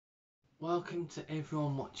Welcome to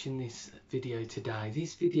everyone watching this video today.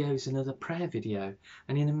 This video is another prayer video,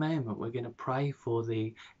 and in a moment we're going to pray for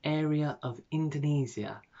the area of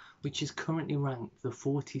Indonesia, which is currently ranked the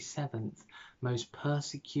 47th most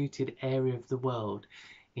persecuted area of the world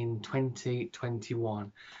in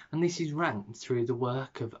 2021, and this is ranked through the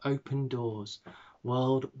work of Open Doors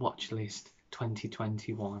World Watch List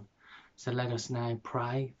 2021. So let us now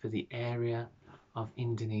pray for the area of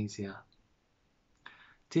Indonesia.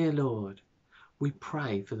 Dear Lord, we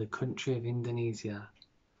pray for the country of Indonesia.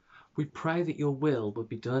 We pray that your will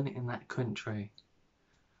be done in that country.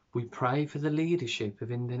 We pray for the leadership of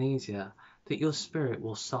Indonesia, that your spirit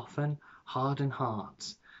will soften hardened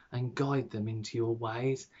hearts and guide them into your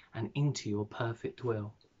ways and into your perfect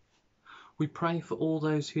will. We pray for all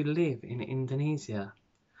those who live in Indonesia.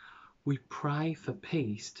 We pray for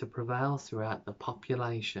peace to prevail throughout the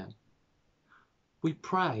population. We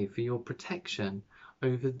pray for your protection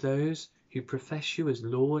over those who profess you as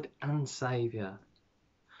Lord and Saviour.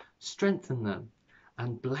 Strengthen them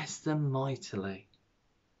and bless them mightily.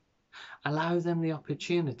 Allow them the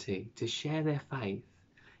opportunity to share their faith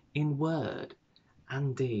in word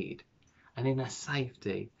and deed, and in a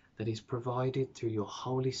safety that is provided through your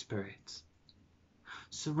Holy Spirit.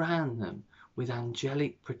 Surround them with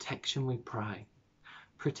angelic protection, we pray.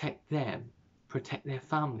 Protect them, protect their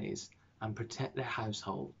families, and protect their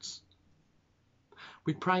households.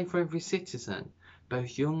 We pray for every citizen,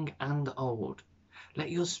 both young and old.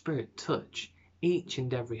 Let your spirit touch each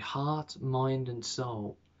and every heart, mind and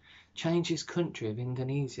soul. Change this country of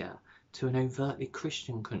Indonesia to an overtly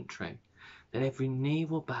Christian country, that every knee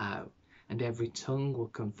will bow and every tongue will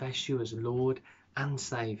confess you as Lord and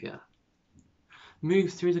Saviour.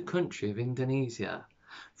 Move through the country of Indonesia,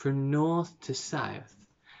 from north to south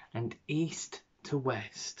and east to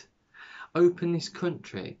west. Open this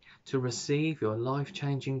country to receive your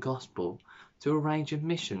life-changing gospel through a range of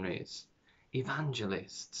missionaries,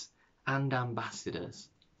 evangelists and ambassadors.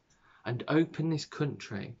 And open this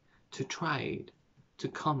country to trade, to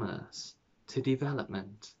commerce, to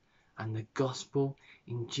development and the gospel.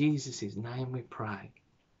 In Jesus' name we pray.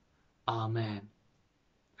 Amen.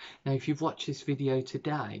 Now if you've watched this video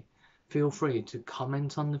today, feel free to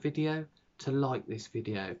comment on the video, to like this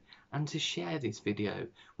video and to share this video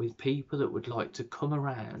with people that would like to come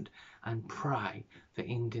around and pray for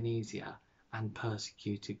Indonesia and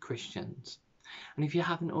persecuted Christians. And if you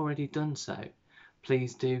haven't already done so,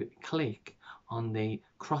 please do click on the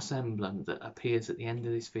cross emblem that appears at the end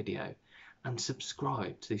of this video and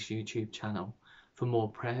subscribe to this YouTube channel for more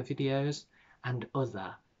prayer videos and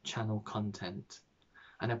other channel content.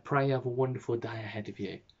 And I pray you have a wonderful day ahead of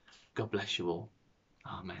you. God bless you all.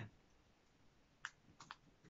 Amen.